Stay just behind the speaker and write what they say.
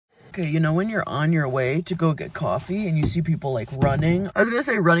Okay, you know when you're on your way to go get coffee and you see people like running? I was gonna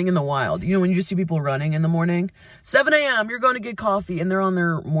say running in the wild. You know when you just see people running in the morning? 7 a.m., you're going to get coffee and they're on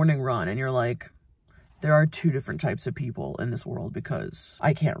their morning run and you're like, there are two different types of people in this world you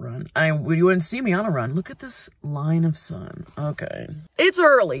can't run. You wouldn't see me on a run. Look at this line of sun. Okay. It's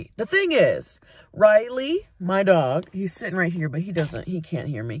early. The thing is, Riley, my dog, he's sitting right here, but he can't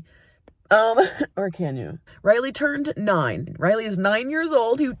hear me. Or can you? Riley turned 9. Riley is 9 years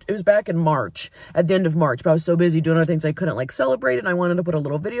old. It was back in March, at the end of March, but I was so busy doing other things I couldn't like celebrate it, and I wanted to put a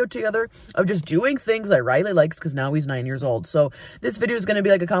little video together of just doing things that Riley likes because now he's 9 years old. So this video is going to be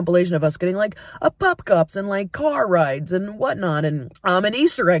like a compilation of us getting like a pup cups and like car rides and whatnot, and an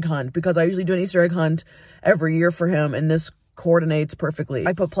Easter egg hunt, because I usually do an Easter egg hunt every year for him, and this coordinates perfectly.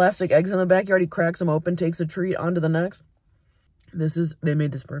 I put plastic eggs in the backyard. He cracks them open, takes a treat onto the next. They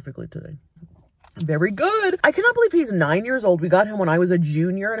made this perfectly today. Very good. I cannot believe he's 9 years old. We got him when I was a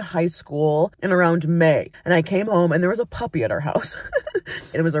junior in high school in around May. And I came home and there was a puppy at our house.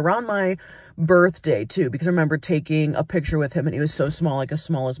 And it was around my birthday too, because I remember taking a picture with him and he was so small, like as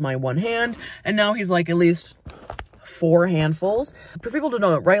small as my one hand. And now he's like at least 4 handfuls. For people to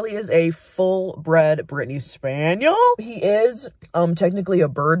know, Riley is a full-bred Brittany Spaniel. He is technically a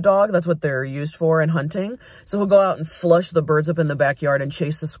bird dog. That's what they're used for in hunting. So he'll go out and flush the birds up in the backyard and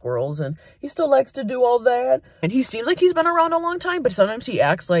chase the squirrels, and he still likes to do all that. And he seems like he's been around a long time, but sometimes he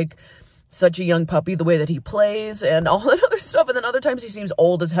acts like such a young puppy, the way that he plays and all that other stuff. And then other times he seems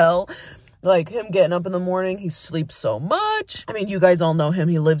old as hell. Like him getting up in the morning, he sleeps so much. I mean, you guys all know him.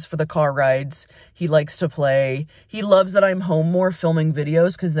 He lives for the car rides. He likes to play. He loves that I'm home more filming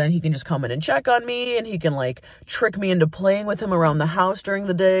videos because then he can just come in and check on me and he can like trick me into playing with him around the house during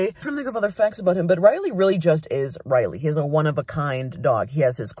the day. I'm trying to think of other facts about him, but Riley really just is Riley. He's a one-of-a-kind dog. He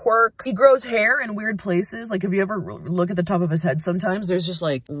has his quirks. He grows hair in weird places. Like if you ever look at the top of his head sometimes, there's just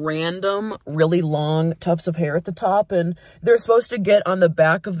like random, really long tufts of hair at the top, and they're supposed to get on the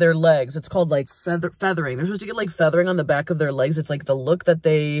back of their legs. It's called like feathering. They're supposed to get like feathering on the back of their legs. It's like the look that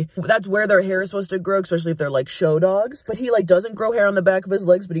that's where their hair is supposed to grow, especially if they're like show dogs. But he like doesn't grow hair on the back of his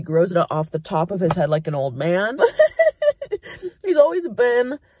legs, but he grows it off the top of his head like an old man. He's always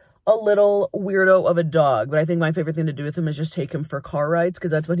been a little weirdo of a dog, but I think my favorite thing to do with him is just take him for car rides,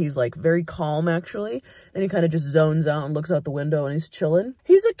 because that's when he's like very calm actually, and he kind of just zones out and looks out the window and he's chilling.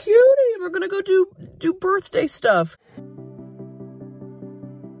 He's a cutie, and we're gonna go do birthday stuff.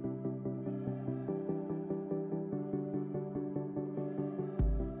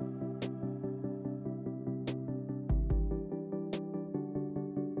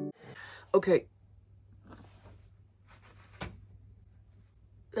 Okay.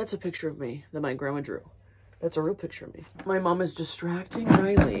 That's a picture of me that my grandma drew. That's a real picture of me. My mom is distracting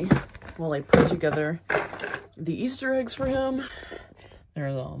Riley while I put together the Easter eggs for him.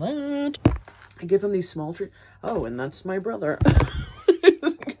 There's all that. I give him these small treats. Oh, and that's my brother.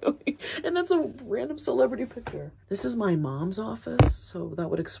 And that's a random celebrity picture. This is my mom's office, so that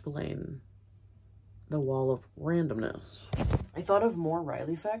would explain the wall of randomness. I thought of more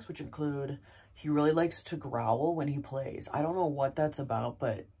Riley facts, which include he really likes to growl when he plays. I don't know what that's about,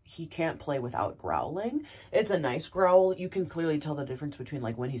 but he can't play without growling. It's a nice growl. You can clearly tell the difference between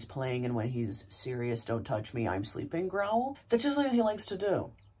like when he's playing and when he's serious, don't touch me, I'm sleeping growl. That's just something he likes to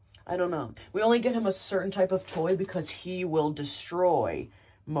do. I don't know. We only get him a certain type of toy because he will destroy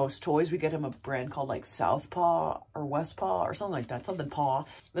most toys. We get him a brand called like Southpaw or Westpaw or something like that, something paw.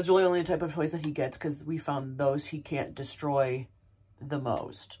 That's really only the type of toys that he gets because we found those he can't destroy the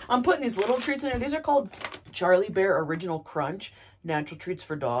most. I'm putting these little treats in here. These are called Charlie Bear Original Crunch natural treats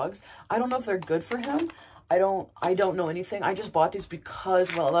for dogs. I don't know if they're good for him. I don't know anything. I just bought these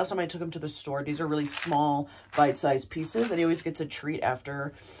because, well, last time I took him to the store, these are really small bite-sized pieces and he always gets a treat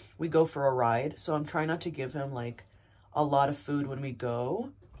after we go for a ride. So I'm trying not to give him like a lot of food when we go.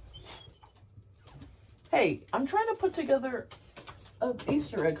 Hey, I'm trying to put together an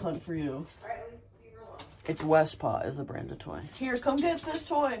Easter egg hunt for you. It's Westpaw is the brand of toy. Here, come get this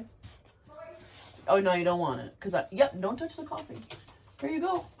toy. Oh, no, you don't want it. Yep, don't touch the coffee. Here you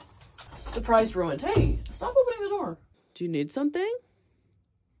go. Surprise ruined. Hey, stop opening the door. Do you need something?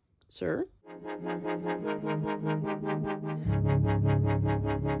 Sir?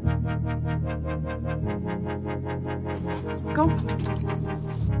 Go.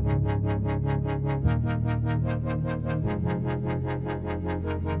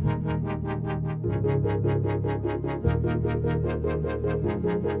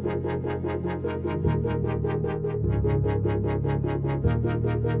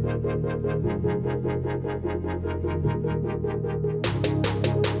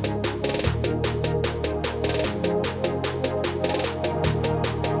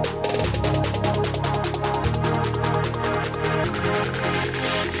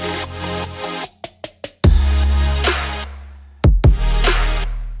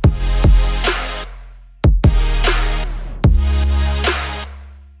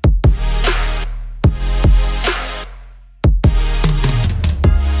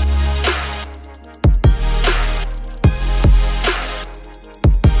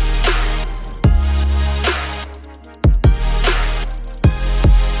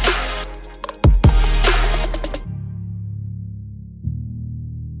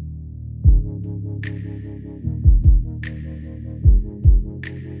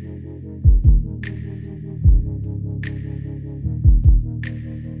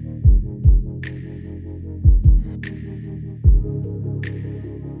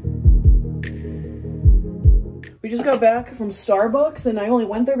 just got back from Starbucks, and I only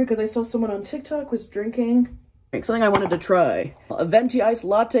went there because I saw someone on TikTok was drinking something I wanted to try. A venti iced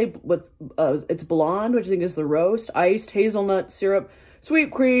latte with, it's blonde, which I think is the roast, iced hazelnut syrup,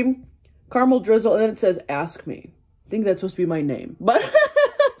 sweet cream, caramel drizzle, and then it says, ask me. I think that's supposed to be my name, but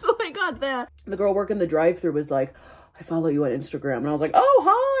so I got that. The girl working the drive-thru was like, I follow you on Instagram. And I was like, oh,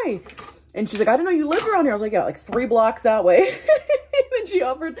 hi. And she's like, I didn't know you lived around here. I was like, yeah, like 3 blocks that way. And then she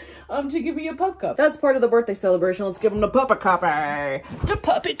offered to give me a pup cup. That's part of the birthday celebration. Let's give him the puppy cuppy. The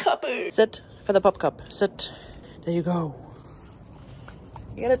puppy cuppy. Sit for the pup cup. Sit. There you go.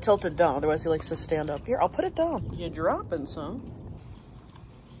 You gotta tilt it down, otherwise he likes to stand up. Here, I'll put it down. You're dropping some.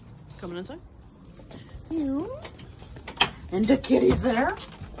 Coming inside. And the kitty's there.